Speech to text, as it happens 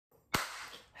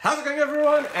How's it going,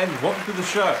 everyone, and welcome to the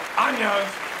show. I'm your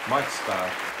host, Mike Starr.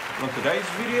 On today's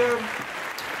video,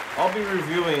 I'll be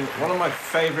reviewing one of my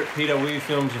favorite Peter Weir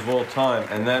films of all time,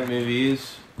 and that movie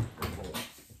is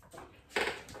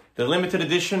the limited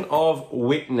edition of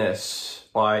Witness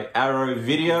by Arrow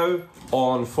Video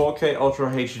on 4K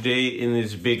Ultra HD in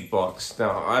this big box.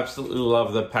 Now, I absolutely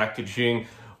love the packaging.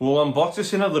 We'll unbox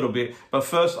this in a little bit, but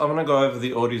first I'm going to go over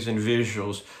the audios and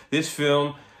visuals. This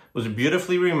film was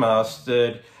beautifully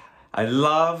remastered. I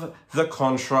love the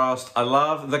contrast, I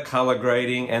love the color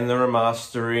grading and the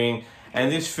remastering. And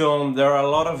this film, there are a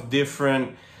lot of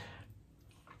different,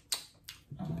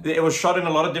 it was shot in a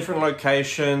lot of different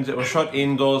locations. It was shot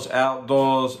indoors,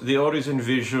 outdoors. The audios and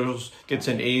visuals gets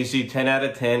an easy 10 out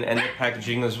of 10, and the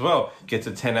packaging as well gets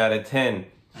a 10 out of 10.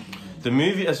 The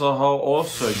movie as a whole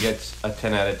also gets a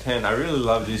 10 out of 10. I really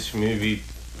love this movie.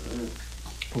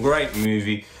 Great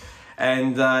movie.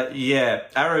 And yeah,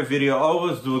 Arrow Video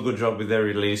always do a good job with their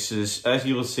releases. As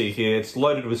you will see here, it's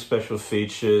loaded with special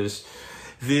features.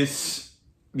 This,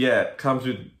 yeah, comes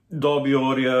with Dolby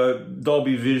Audio,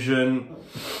 Dolby Vision,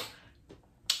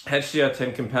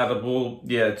 HDR10 compatible.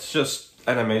 Yeah, it's just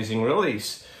an amazing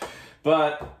release.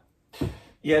 But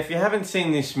yeah, if you haven't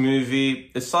seen this movie,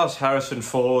 it stars Harrison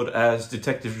Ford as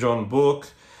Detective John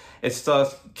Book. It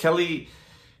stars Kelly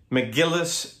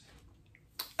McGillis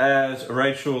as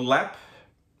Rachel Lapp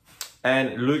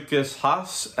and Lucas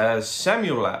Haas as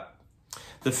Samuel Lapp.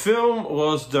 The film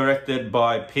was directed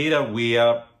by Peter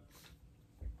Weir,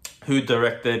 who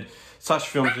directed such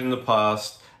films in the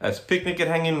past as Picnic at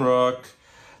Hanging Rock,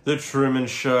 The Truman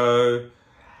Show,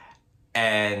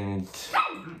 and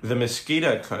The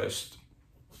Mosquito Coast.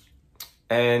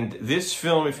 And this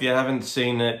film, if you haven't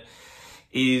seen it,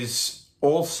 is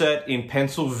all set in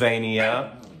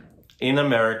Pennsylvania, in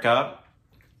America.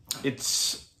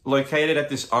 It's located at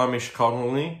this Amish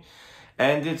colony,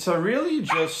 and it's a really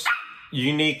just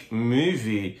unique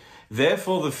movie.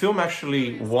 Therefore, the film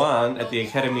actually won at the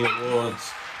Academy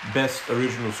Awards Best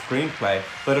Original Screenplay,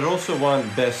 but it also won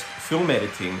Best Film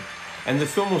Editing. And the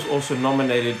film was also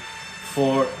nominated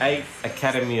for 8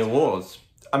 Academy Awards.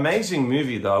 Amazing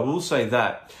movie though, I will say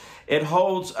that. It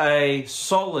holds a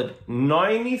solid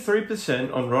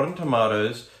 93% on Rotten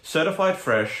Tomatoes, certified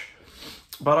fresh.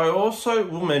 But I also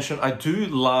will mention, I do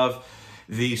love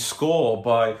the score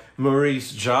by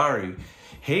Maurice Jarre.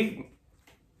 He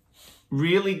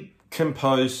really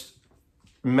composed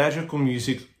magical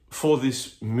music for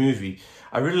this movie.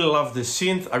 I really love the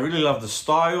synth, I really love the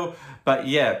style, but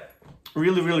yeah,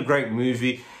 really, really great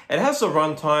movie. It has a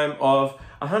runtime of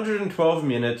 112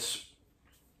 minutes,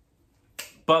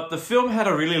 but the film had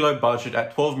a really low budget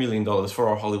at $12 million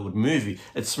for a Hollywood movie.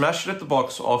 It smashed it at the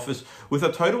box office with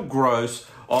a total gross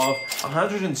of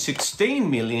 $116.1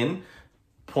 million.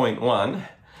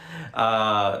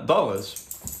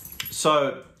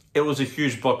 So it was a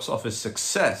huge box office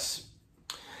success.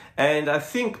 And I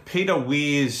think Peter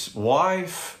Weir's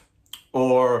wife,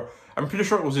 or I'm pretty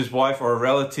sure it was his wife or a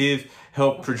relative,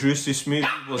 helped produce this movie,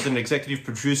 was an executive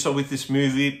producer with this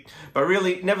movie. But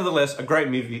really, nevertheless, a great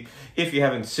movie if you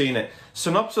haven't seen it.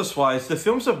 Synopsis-wise, the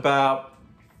film's about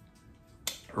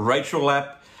Rachel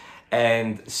Lapp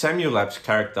and Samuel Lapp's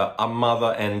character, a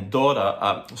mother and daughter,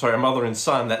 a mother and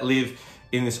son that live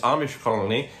in this Amish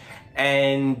colony,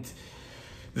 and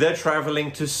they're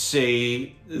traveling to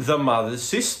see the mother's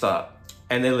sister,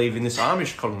 and they live in this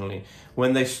Amish colony.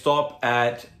 When they stop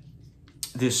at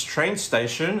this train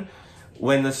station,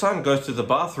 when the son goes to the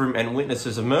bathroom and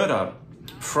witnesses a murder,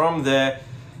 from there,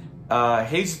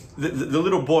 the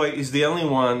little boy is the only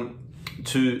one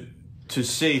to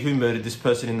see who murdered this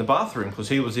person in the bathroom, because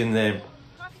he was in there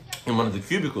in one of the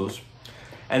cubicles.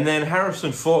 And then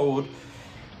Harrison Ford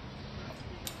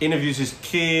interviews his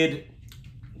kid,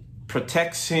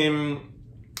 protects him,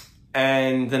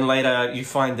 and then later you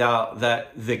find out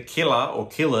that the killer or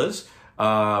killers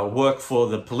work for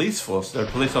the police force. They're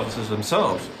police officers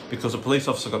themselves, because a police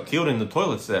officer got killed in the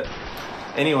toilets there.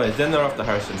 Anyways, then they're after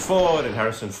Harrison Ford, and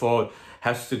Harrison Ford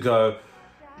has to go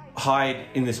hide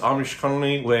in this Amish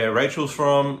colony where Rachel's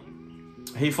from.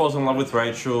 He falls in love with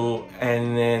Rachel,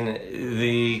 and then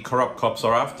the corrupt cops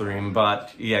are after him.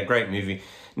 But yeah, great movie.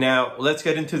 Now, let's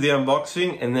get into the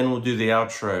unboxing, and then we'll do the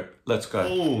outro. Let's go.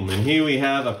 Boom, and here we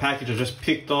have a package I just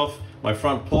picked off my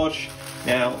front porch.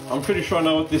 Now, I'm pretty sure I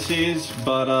know what this is,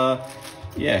 but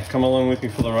yeah, come along with me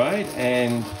for the ride,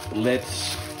 and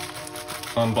let's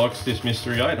unbox this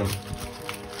mystery item.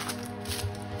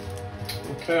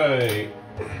 Okay,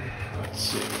 let's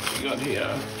see what we got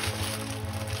here.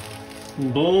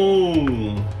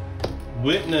 Boom!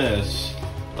 Witness,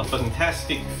 a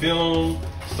fantastic film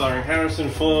starring Harrison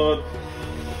Ford.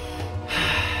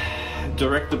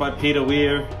 directed by Peter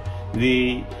Weir,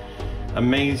 the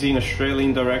amazing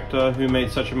Australian director who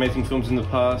made such amazing films in the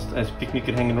past as Picnic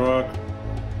at Hanging Rock,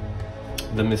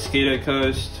 The Mosquito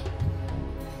Coast,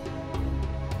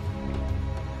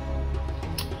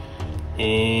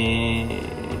 and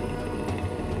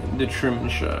The Truman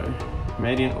Show,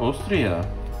 made in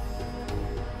Austria.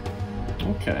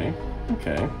 Okay,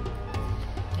 okay.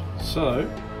 So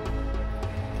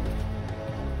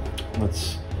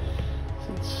let's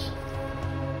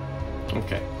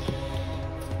okay.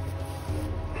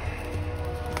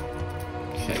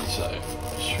 Okay, so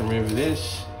just remove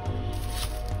this.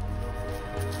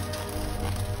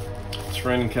 It's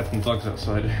raining cats and dogs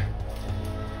outside.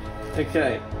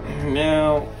 Okay,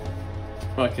 now,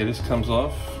 okay, this comes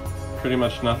off. Pretty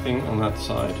much nothing on that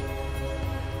side.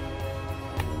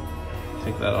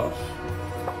 Take that off.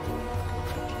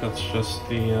 That's just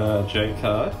the J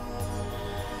card,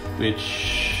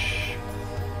 which,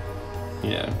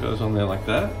 yeah, goes on there like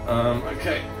that.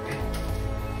 Okay.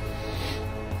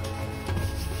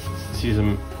 Let's use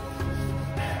a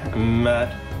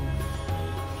matte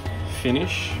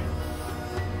finish.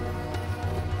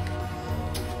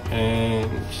 And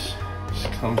this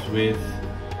comes with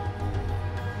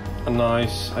a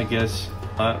nice, I guess,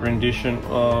 art rendition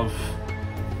of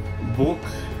book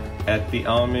at the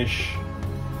Amish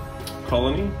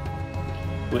colony,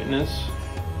 Witness,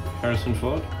 Harrison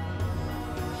Ford.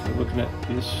 So looking at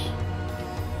this,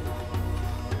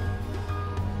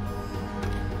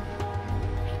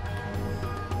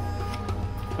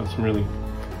 got some really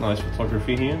nice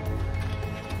photography here.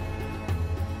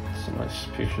 It's a nice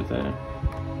picture there.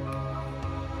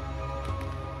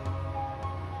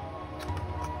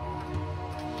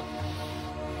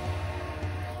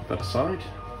 That aside,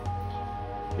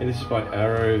 and this is by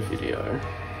Arrow Video.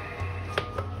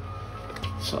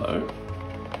 So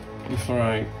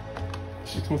before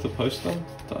does it come with a poster?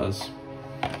 It does.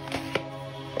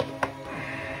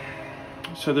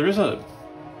 So there is a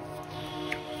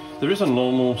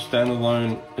normal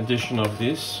standalone edition of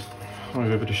this. I won't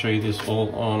be able to show you this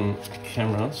all on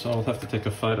camera, so I'll have to take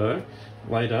a photo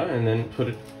later and then put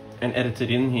it and edit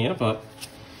it in here, but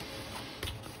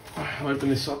I'll open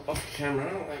this up off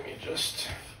camera. Let me just,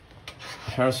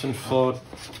 Harrison Ford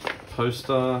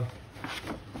poster,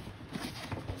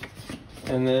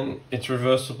 and then it's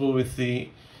reversible with the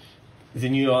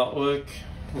new artwork,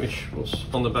 which was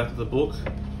on the back of the book,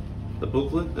 the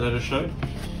booklet that I just showed.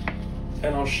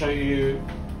 And I'll show you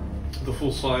the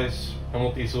full size and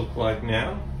what these look like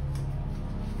now.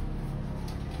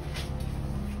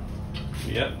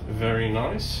 Yeah, very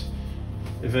nice.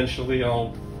 Eventually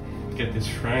I'll get this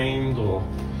framed, or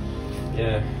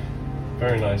yeah,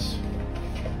 very nice.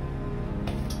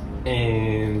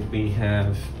 And we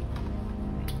have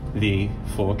the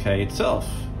 4K itself.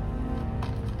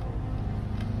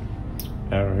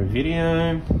 Arrow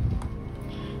Video.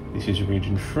 This is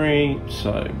region free,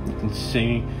 so you can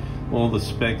see all the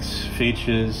specs,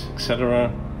 features,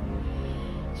 etc.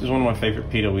 This is one of my favorite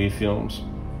Peter Weir films.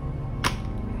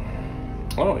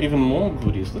 Oh, even more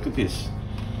goodies, look at this.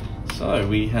 So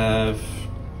we have,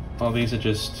 oh, these are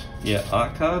just, yeah,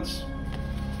 art cards.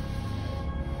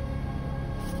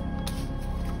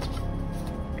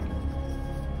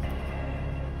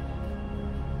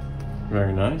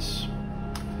 Very nice.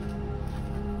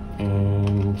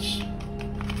 And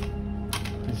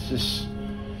it's just,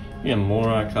 yeah, more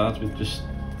art cards with just,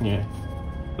 yeah,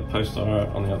 the poster art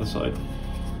on the other side.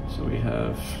 So we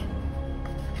have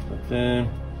that there.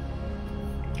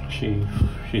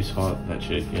 She's hot, that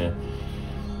chick, yeah.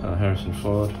 Harrison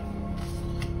Ford.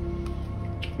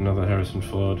 Another Harrison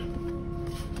Ford.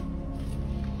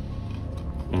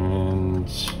 And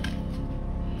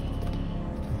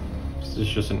this is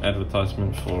just an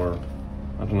advertisement for,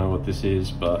 I don't know what this is,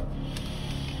 but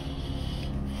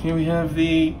here we have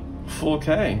the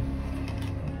 4K.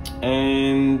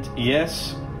 And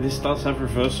yes, this does have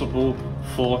reversible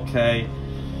 4K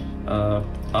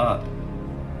art.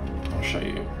 I'll show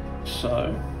you.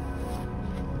 So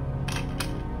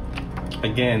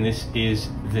again, this is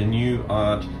the new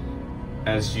art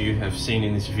as you have seen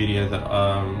in this video that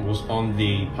was on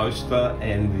the poster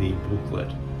and the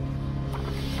booklet.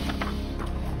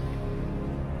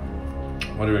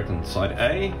 What do you reckon? Side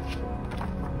A?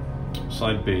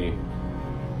 Side B?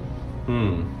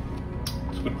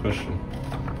 It's a good question.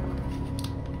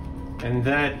 And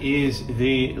that is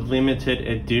the limited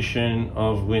edition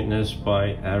of Witness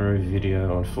by Arrow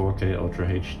Video on 4K Ultra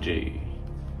HD.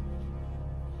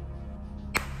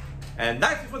 And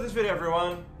that's it for this video,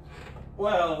 everyone.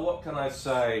 Well, what can I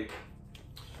say?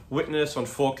 Witness on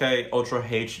 4K Ultra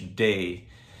HD.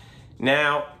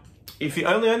 Now, if you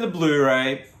only own the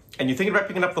Blu-ray and you're thinking about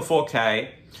picking up the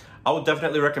 4K, I would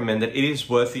definitely recommend it. It is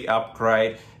worth the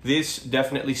upgrade. This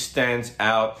definitely stands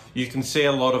out. You can see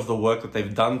a lot of the work that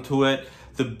they've done to it.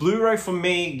 The Blu-ray for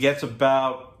me gets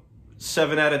about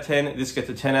 7 out of 10. This gets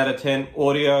a 10 out of 10.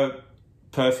 Audio,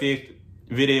 perfect.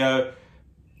 Video,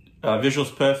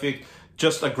 visuals, perfect.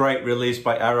 Just a great release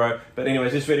by Arrow. But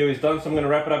anyways, this video is done, so I'm going to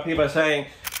wrap it up here by saying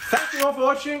thank you all for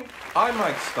watching. I'm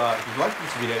Mike Starr. If you like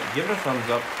this video, give it a thumbs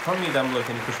up. Comment me down below with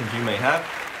any questions you may have.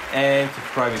 And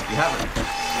subscribe if you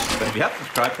haven't. But if you have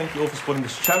subscribed, thank you all for supporting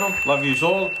this channel. Love yous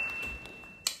all.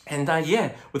 And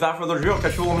yeah, without further ado, I'll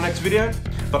catch you all in the next video.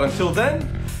 But until then,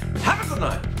 have a good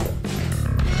night.